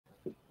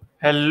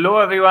Hello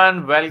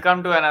everyone,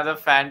 welcome to another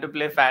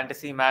Fan2Play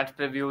fantasy match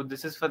preview.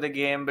 This is for the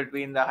game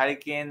between the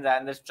Hurricanes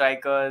and the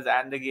Strikers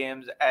and the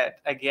games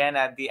again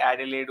at the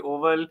Adelaide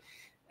Oval.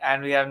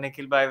 And we have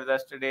Nikhil Bhai with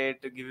us today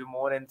to give you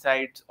more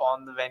insights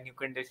on the venue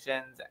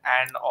conditions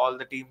and all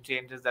the team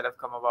changes that have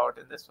come about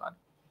in this one.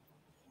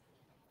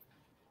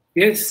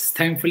 Yes,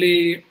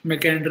 thankfully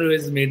McAndrew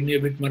has made me a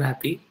bit more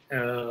happy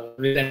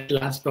with that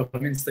last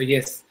performance. So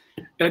yes,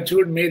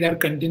 touchwood, may that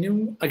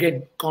continue.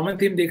 Again, common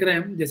theme देख रहे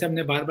हैं हम, जैसे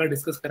हमने बार बार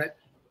discuss करा है,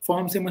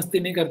 form से मस्ती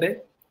नहीं करते,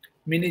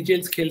 मिनी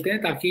जेल्स खेलते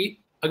हैं ताकि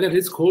अगर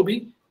रिस्क हो भी,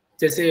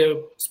 जैसे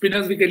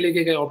स्पिनर्स विकेट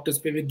लेके गए ऑप्टस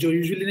पे, जो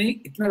यूजुअली नहीं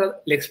इतना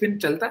लेग स्पिन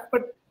चलता है,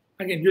 but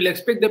again you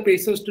expect the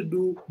pacers to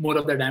do more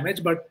of the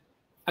damage, but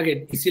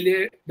again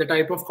इसीलिए the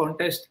type of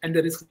contest and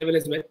the risk level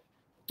as well.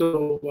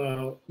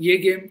 तो ये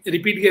गेम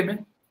रिपीट गेम है,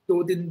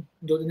 दो तीन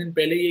दिन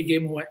पहले ये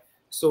गेम हुआ है,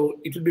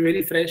 so it will be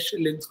very fresh.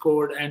 Lin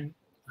scored and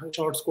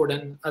short scored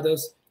and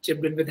others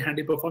chipped in with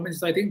handy performance.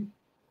 So I think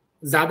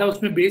ज्यादा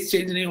उसमें बेस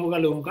चेंज नहीं होगा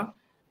लोगों का,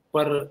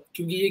 पर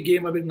क्योंकि ये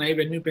गेम अब एक नई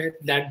वेन्यू पे है,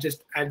 that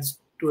just ads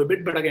to a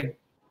bit. But again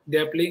they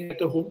are playing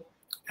at home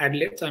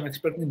Adelaide, so I'm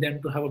expecting them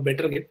to have a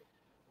better game.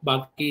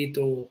 बाकी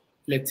तो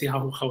let's see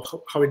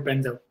how it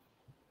pans out.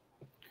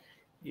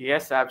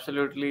 Yes,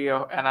 absolutely.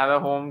 Another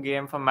home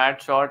game for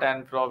Matt Short,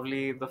 and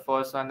probably the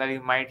first one that he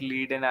might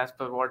lead in as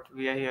per what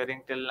we are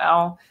hearing till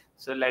now.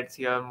 So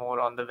let's hear more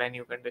on the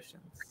venue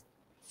conditions.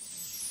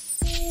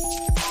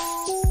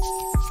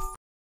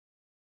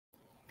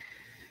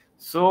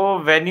 So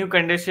venue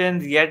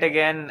conditions yet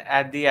again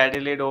at the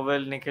Adelaide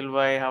Oval. Nikhil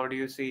bhai, how do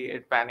you see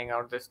it panning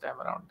out this time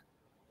around?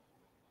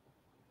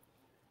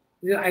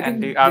 Yeah, I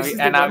think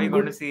are we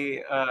going to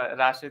see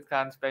Rashid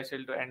Khan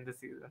special to end the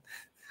season?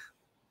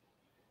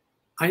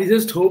 I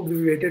just hope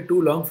we waited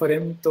too long for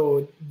him.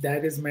 तो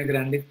that is my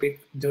grand league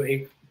pick, जो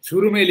एक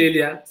शुरू में ले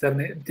लिया sir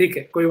ने. ठीक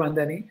है, कोई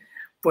वांदा नहीं,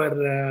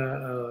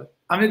 पर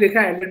हमने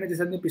देखा एडलेड में,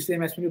 जैसे हमने पिछले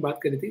मैच में भी बात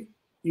करी थी,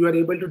 you are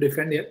able to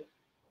defend here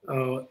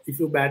if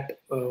you bat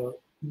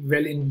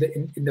well in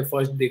the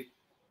first break,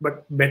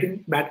 but batting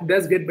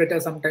does get better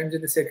sometimes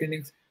in the second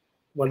innings.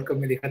 World cup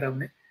में देखा था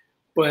हमने,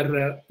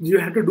 पर you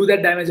have to do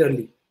that damage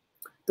early.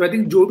 तो I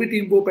think जो भी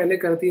team वो पहले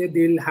करती है,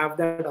 they'll have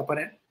that upper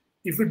hand.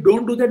 If you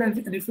don't do that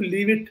and if you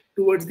leave it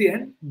towards the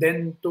end,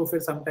 then तो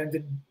फिर sometimes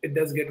it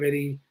does get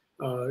very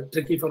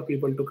tricky for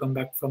people to come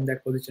back from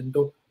that position.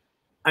 तो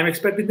I'm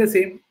expecting the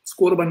same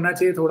score बनना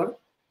चाहिए थोड़ा,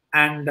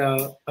 and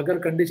अगर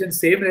condition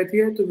same रहती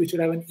है तो we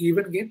should have an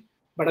even game.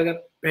 But अगर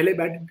पहले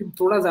बैटिंग टीम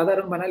थोड़ा ज्यादा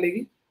रन बना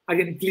लेगी,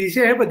 again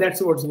cliche है, but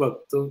that's what's work.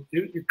 So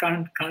you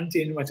can't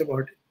change much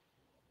about it.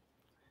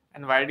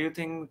 And why do you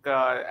think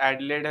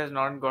Adelaide has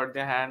not got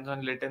their hands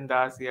on Lytton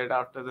Das yet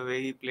after the way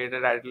he played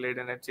at Adelaide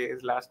in a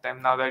chase last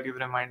time? Now that you've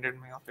reminded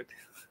me of it.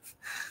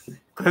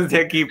 Because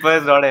their keeper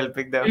is not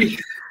helping them.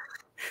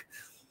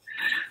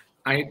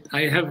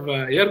 I have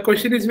your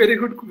question is very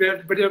good,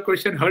 but your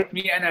question hurt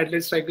me and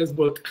Adelaide Strikers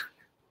both.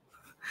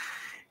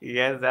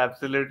 Yes,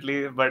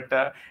 absolutely. But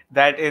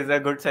that is a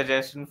good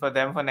suggestion for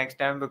them for next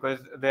time, because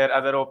their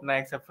other opener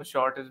except for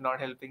Short is not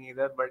helping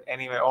either. But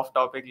anyway, off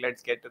topic,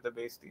 let's get to the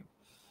base team.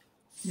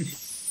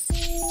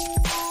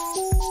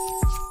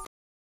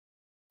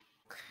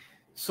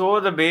 So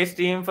the base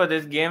team for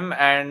this game,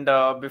 and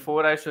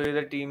before I show you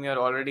the team, you're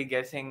already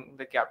guessing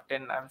the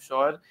captain, I'm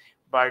sure.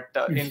 But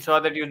ensure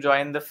that you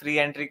join the free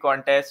entry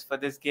contest for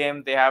this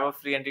game. They have a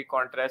free entry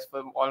contest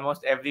for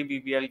almost every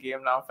BBL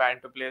game now,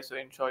 Fan2Play. So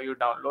ensure you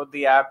download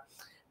the app.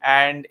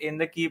 And in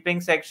the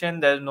keeping section,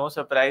 there's no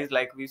surprise.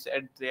 Like we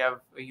said, they have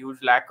a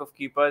huge lack of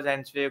keepers,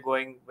 hence we're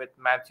going with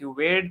Matthew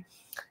Wade.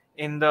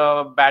 In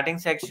the batting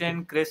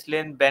section, Chris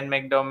Lynn, Ben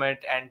McDermott,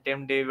 and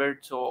Tim David.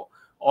 So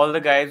all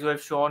the guys who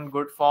have shown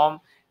good form.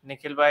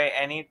 Nikhil bhai,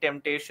 any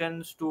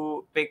temptations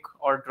to pick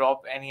or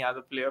drop any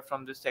other player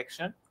from this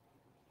section?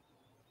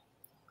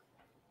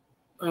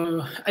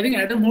 I think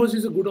Adam Hose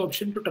is a good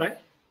option to try,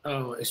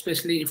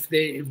 especially if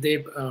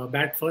they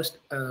bat first,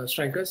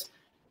 strikers.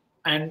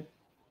 And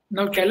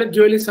now Caleb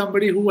Joel is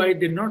somebody who I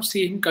did not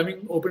see him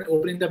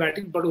opening the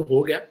batting, but वो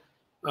हो गया.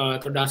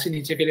 तो डासी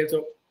नीचे के लिए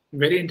तो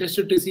very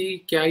interested to see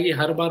क्या ये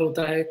हर बार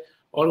होता है,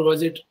 or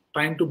was it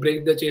trying to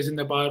break the chase in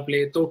the power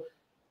play. तो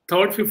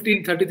third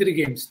 33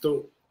 games,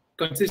 तो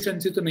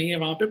consistency तो नहीं है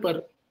वहाँ पे,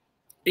 पर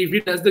if he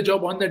does the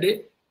job on the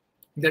day,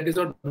 that is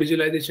what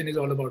visualization is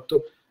all about.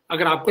 तो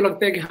अगर आपको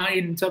लगता है कि हाँ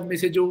इन सब में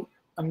से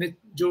हमने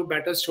जो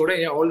बैटर्स छोड़े,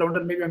 या ऑलराउंडर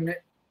में भी हमने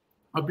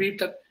अभी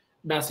तक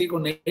डासी को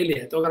नहीं लिया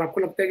है, तो अगर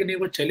आपको लगता है कि नहीं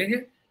वो चलेंगे,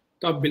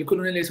 तो आप बिल्कुल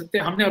उन्हें ले सकते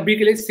हैं. हमने अभी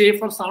के लिए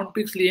सेफ और साउंड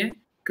पिक्स लिए हैं.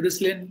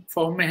 क्रिस लेन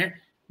फॉर्म में है,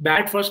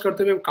 बैट फर्स्ट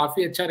करते हुए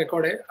काफी अच्छा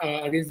रिकॉर्ड है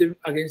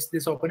against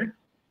this opponent.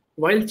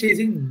 While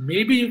chasing,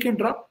 maybe you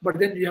can drop, but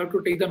then you have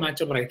to take the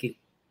matchup rightly.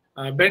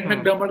 Ben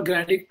McDermott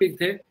grand league pick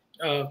थे,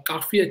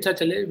 काफी अच्छा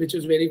चले, which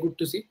is very good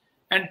to see.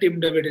 And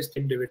Tim David is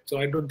Tim David,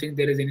 so I don't think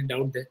there is any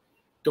doubt there.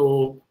 तो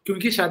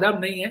क्योंकि शादाब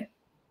नहीं है,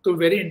 तो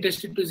very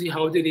interested to see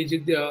how they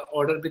rejig the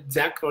order with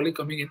Zach Crawley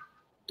coming in.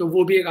 तो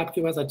वो भी एक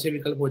आपके पास अच्छे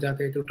विकल्प हो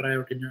जाते हैं to try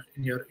out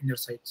in your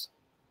sides.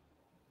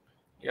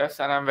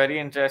 Yes, and I'm very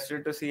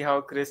interested to see how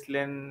Chris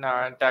Lynn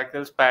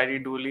tackles Paddy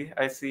Dooley.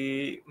 I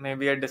see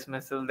maybe a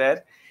dismissal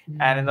there.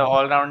 And in the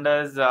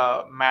all-rounders,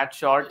 Matt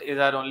Short is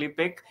our only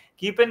pick.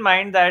 Keep in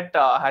mind that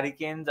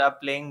Hurricanes are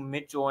playing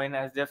Mitch Owen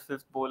as their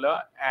fifth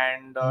bowler,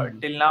 and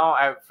till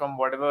now, from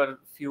whatever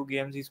few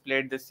games he's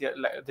played this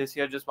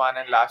year just one,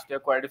 and last year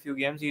quite a few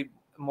games, he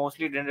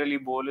mostly didn't really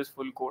bowl his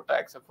full quota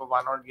except for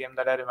one odd game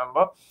that I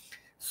remember.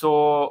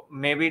 So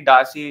maybe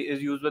Darcy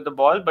is used with the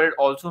ball, but it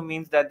also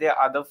means that their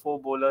other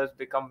four bowlers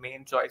become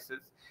main choices.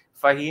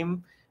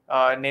 Fahim,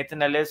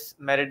 Nathan Ellis,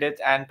 Meredith,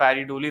 and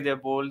Paddy Dooley, they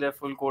bowled their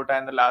full quota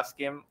in the last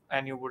game,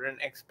 and you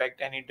wouldn't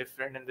expect any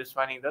different in this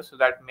one either. So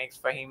that makes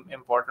Fahim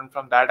important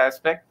from that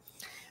aspect.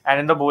 And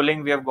in the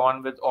bowling, we have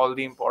gone with all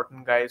the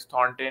important guys: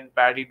 Thornton,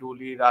 Paddy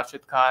Dooley,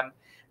 Rashid Khan,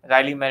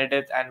 Riley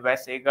Meredith, and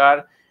Wes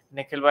Agar.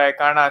 Nikhil, I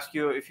can't ask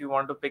you if you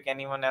want to pick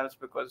anyone else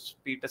because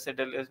Peter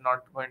Siddle is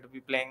not going to be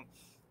playing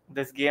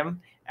this game,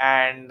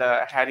 and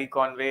Harry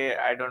Conway,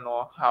 I don't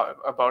know how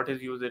about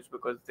his usage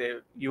because they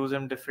use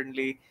him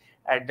differently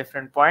at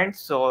different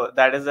points. So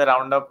that is the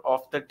roundup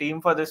of the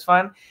team for this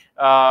one.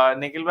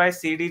 Nikhil bhai,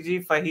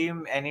 CDG,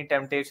 Fahim, any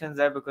temptations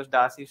there? Because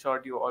Darcy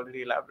Short you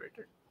already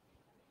elaborated.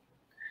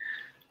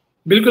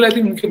 बिल्कुल, I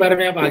think उनके बारे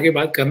में आप आगे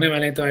बात करने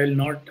वाले हैं, तो I will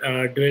not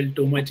dwell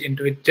too much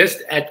into it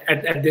just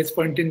at this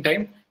point in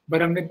time.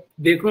 But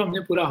हमने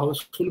पूरा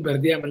हाउसफुल भर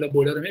दिया मतलब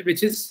बॉर्डर में,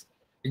 which is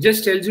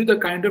just tells you the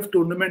kind of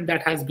tournament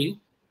that has been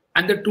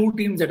and the two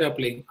teams that are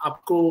playing.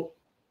 आपको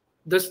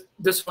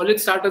the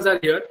solid starters are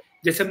here.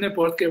 जैसे हमने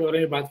Perth के बारे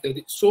में बात करी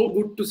थी, so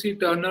good to see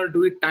Turner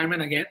do it time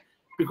and again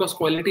because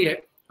quality है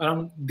और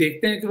हम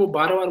देखते हैं कि वो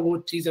बार-बार वो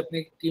चीज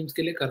अपने टीम्स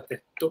के लिए करते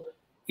हैं. तो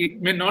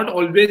it may not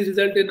always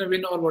result in a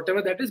win or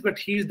whatever that is,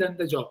 but he's done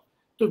the job.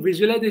 तो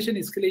विजुअलाइजेशन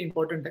इसके लिए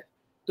इंपॉर्टेंट है.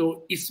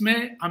 तो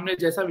इसमें हमने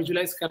जैसा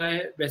विजुअलाइज करा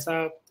है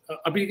वैसा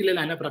अभी के लिए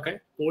लाइनअप रखा है.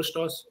 Post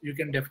toss you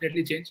can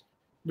definitely change.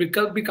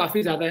 विकल्प भी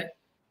काफी ज्यादा है,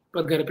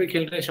 पर घर पे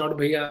खेल रहे शॉट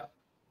भैया,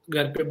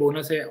 घर पे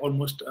बोनस है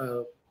ऑलमोस्ट.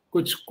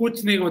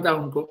 कुछ नहीं होता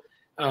उनको.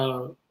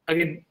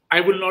 Again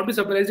I will not be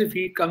surprised if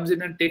he comes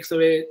in and takes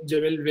away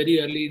जोवेल very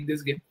early in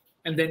this game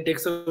and then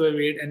takes away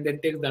wait and then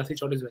takes दासी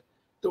शॉट एज वेल.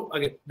 तो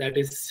again that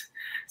is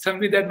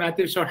something that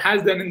Matthew Short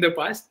has done in the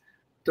past.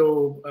 तो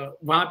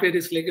वहां पे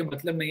risk लेके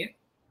मतलब नहीं है,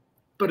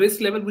 पर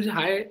रिस्क लेवल मुझे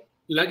हाई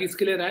लग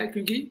इसके लिए रहा है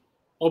क्योंकि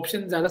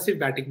ऑप्शन ज्यादा सिर्फ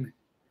बैटिंग में.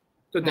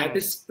 So that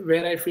is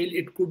where I feel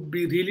it could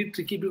be really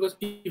tricky, because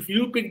if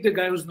you pick the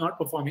guy who's not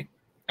performing,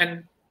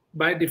 and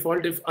by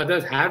default, if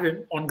others have him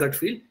on gut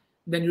feel,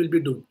 then you'll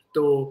be doomed.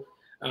 So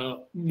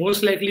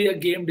most likely a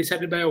game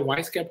decided by a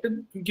vice captain,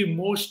 because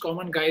most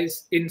common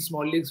guys in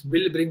small leagues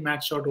will bring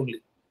Matt Short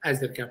only as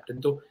their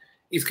captain. So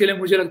इसके लिए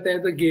मुझे लगता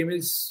है the game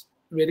is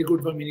very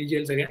good for mini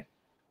jails again.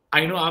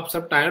 I know आप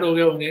सब tired हो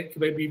गए होंगे कि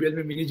भाई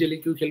BBL में mini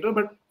jail क्यों खेल रहे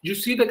हो, but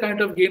you see the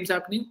kind of games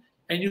happening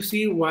and you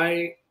see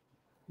why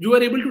you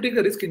are able to take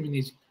a risk in mini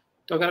jail.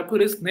 तो अगर आपको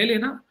रिस्क नहीं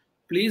लेना,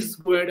 please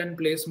go ahead and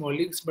play small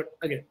leagues, but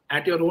again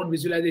at your own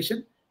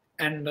visualization.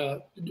 And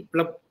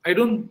I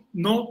don't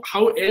know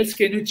how else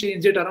can you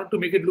change it around to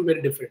make it look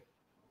very different.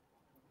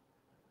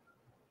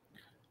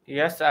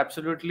 Yes,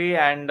 absolutely,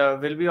 and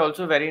will be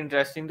also very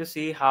interesting to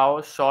see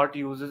how Short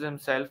uses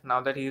himself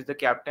now that he's the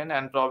captain,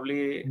 and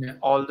probably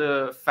all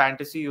the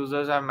fantasy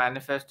users have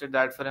manifested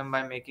that for him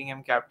by making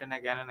him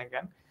captain again and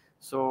again.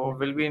 So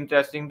will be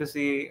interesting to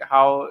see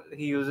how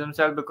he uses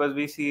himself, because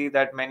we see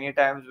that many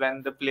times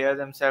when the player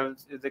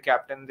themselves is the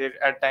captain, they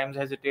at times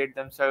hesitate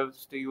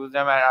themselves to use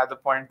them, and at the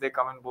point they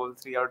come and bowl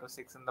 3 out of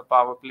 6 in the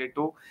power play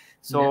too.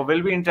 So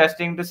will be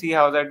interesting to see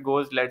how that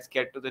goes. Let's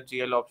get to the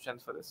GL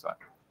options for this one.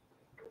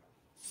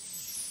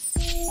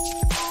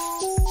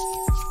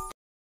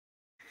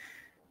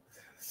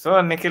 So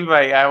Nikhil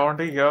bhai, I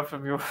want to hear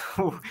from you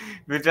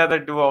which are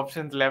the two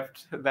options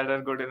left that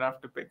are good enough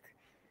to pick.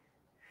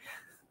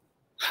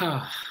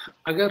 हाँ,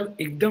 अगर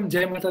एकदम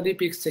जय माता दी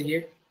pics चाहिए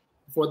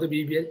for the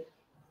BBL,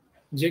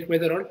 Jake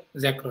वेदरऑल,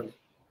 Jack Crawley.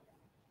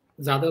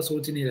 ज्यादा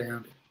सोच नहीं रहे यहाँ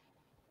पे.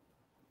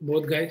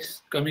 Both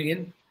guys coming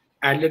in.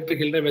 Adelaide पे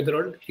खेल रहा है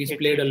वेदरऑल. He has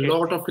played a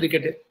lot of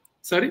cricket.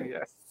 Sorry,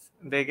 yes,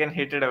 they can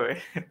hit it away.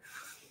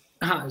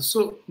 हाँ,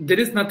 so there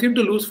is nothing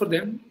to lose for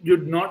them. You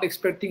are not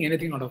expecting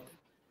anything out of them.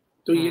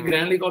 तो ये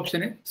grand league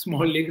option है,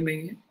 small league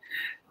नहीं है.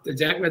 तो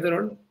Jack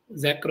वेदरऑल,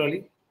 Jack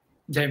Crawley,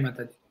 जय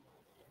माता दी.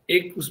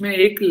 एक उसमें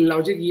एक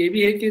लॉजिक ये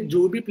भी है कि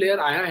जो भी प्लेयर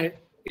आया है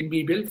इन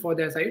बीबीएल फॉर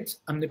देयर साइड्स,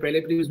 हमने पहले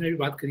प्रीव्यूज में भी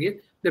बात करी है,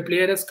 the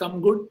player has come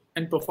good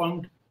and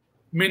performed.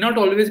 May not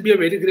always be a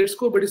very great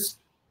score, but is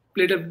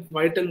played a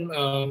vital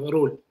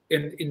role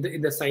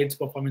in the sides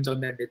performance on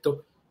that day.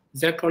 तो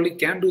Jack Crawley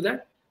can do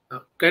that.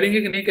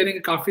 करेंगे कि नहीं करेंगे,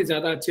 काफी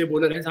ज्यादा अच्छे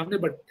bowler हैं सामने,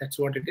 but that's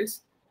what it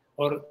is.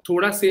 और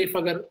थोड़ा सेफ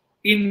अगर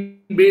इन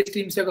बेस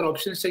टीम से अगर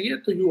ऑप्शंस चाहिए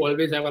तो you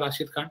always have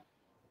Rashid Khan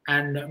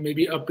and may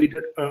be a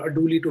Peter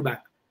duly to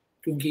back,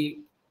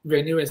 क्योंकि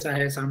वेन्यू ऐसा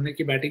है, सामने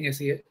की बैटिंग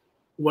ऐसी है,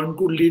 one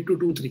could lead to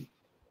 2-3.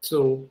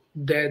 So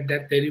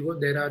there you go.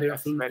 There are a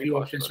few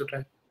options to try.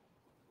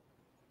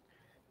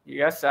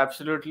 Yes,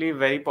 absolutely,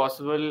 very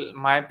possible.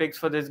 My picks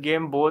for this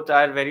game both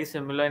are very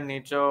similar in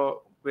nature.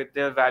 with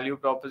their value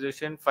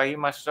proposition.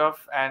 Fahim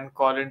Ashraf and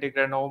Colin de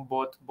Grano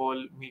both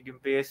bowl medium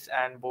pace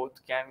and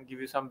both can give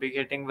you some big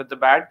hitting with the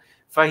bat.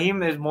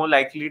 Fahim is more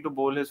likely to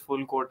bowl his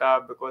full quota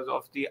because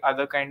of the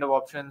other kind of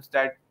options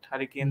that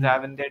Hurricanes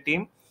have in their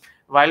team.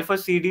 While for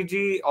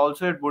CDG,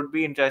 also it would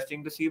be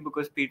interesting to see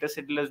because Peter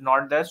Siddle is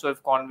not there. So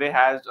if Conway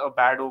has a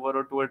bad over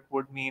or two, it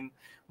would mean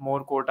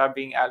more quota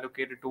being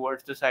allocated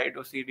towards the side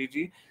of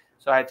CDG.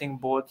 So I think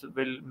both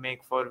will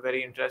make for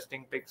very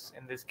interesting picks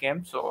in this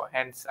game. So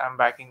hence I'm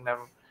backing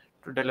them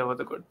to deliver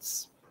the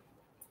goods.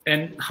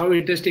 And how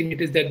interesting it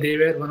is that they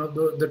were one of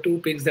the two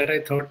picks that I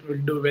thought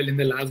will do well in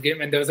the last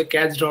game, and there was a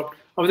catch drop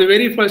of the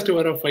very first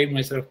over of Fahim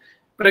Ashraf.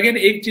 But again,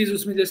 एक चीज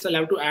उसमें just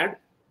allow to add,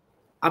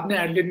 आपने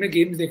Adelaide में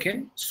games देखे,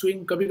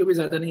 swing कभी कभी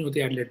ज्यादा नहीं होती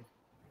एडलेड में,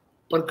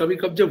 पर कभी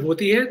कब जब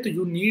होती है तो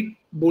you need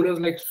bowlers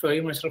like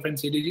Faheem Ashraf and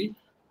CDG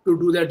to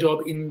do that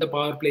job in the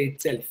power play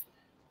itself.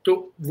 तो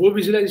वो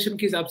विजुअलाइजेशन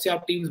के हिसाब से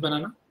आप टीम्स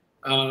बनाना.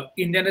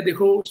 इंडिया ने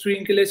देखो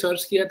स्विंग के लिए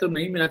सर्च किया तो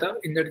नहीं मिला था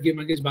in that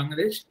game against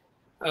Bangladesh.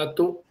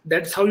 तो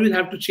that's how you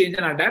have to change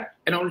and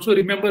adapt. And also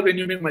remember when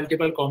you make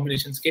multiple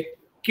combinations के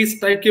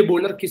किस टाइप के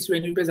बॉलर किस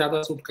वेन्यू पे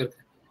ज्यादा सूट करते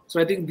हैं. सो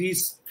I think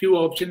these few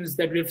options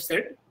that we have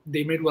said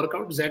they made work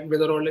out. Zach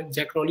Weatherall and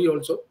Jack Rowley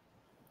also.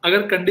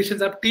 अगर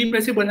conditions आप टीम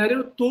वैसे बना रहे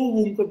हो तो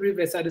उनको भी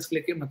वैसा रिस्क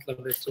लेके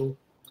मतलब है. So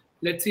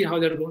let's see how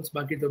that goes.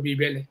 बाकी तो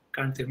बीबीएल है,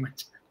 can't say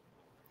much.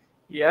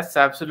 Yes,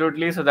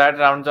 absolutely. So that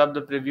rounds up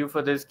the preview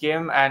for this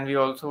game, and we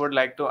also would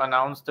like to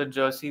announce the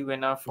jersey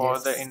winner for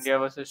the India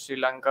versus Sri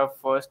Lanka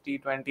first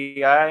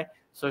T20I.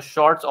 So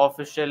Shorts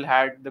Official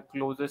had the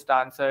closest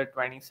answer,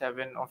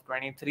 27 of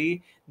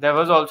 23. There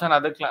was also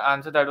another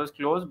answer that was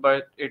close,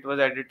 but it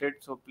was edited.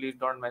 So please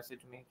don't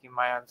message me that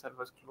my answer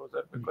was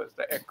closer because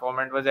the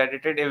comment was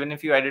edited. Even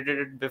if you edited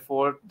it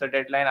before the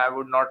deadline, I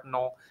would not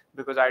know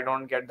because I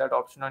don't get that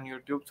option on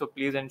YouTube. So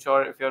please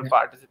ensure if you're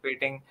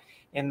participating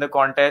in the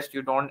contest,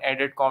 you don't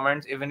edit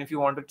comments. Even if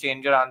you want to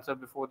change your answer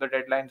before the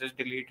deadline, just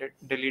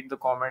delete the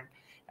comment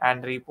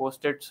and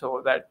repost it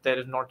so that there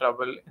is no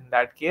trouble in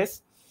that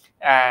case.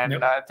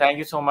 And thank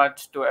you so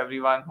much to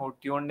everyone who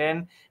tuned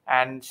in.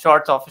 And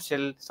Shorts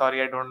Official,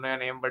 sorry I don't know your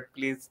name, but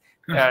please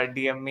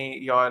DM me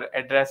your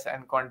address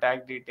and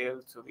contact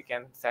details so we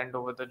can send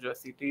over the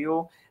jersey to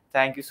you.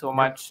 Thank you so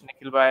much,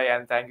 Nikhil bhai,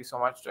 and thank you so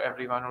much to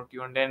everyone who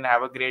tuned in.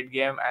 Have a great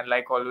game, and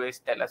like always,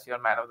 tell us your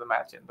man of the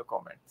match in the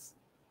comments.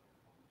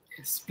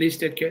 Yes, please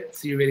take care.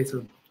 See you very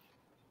soon.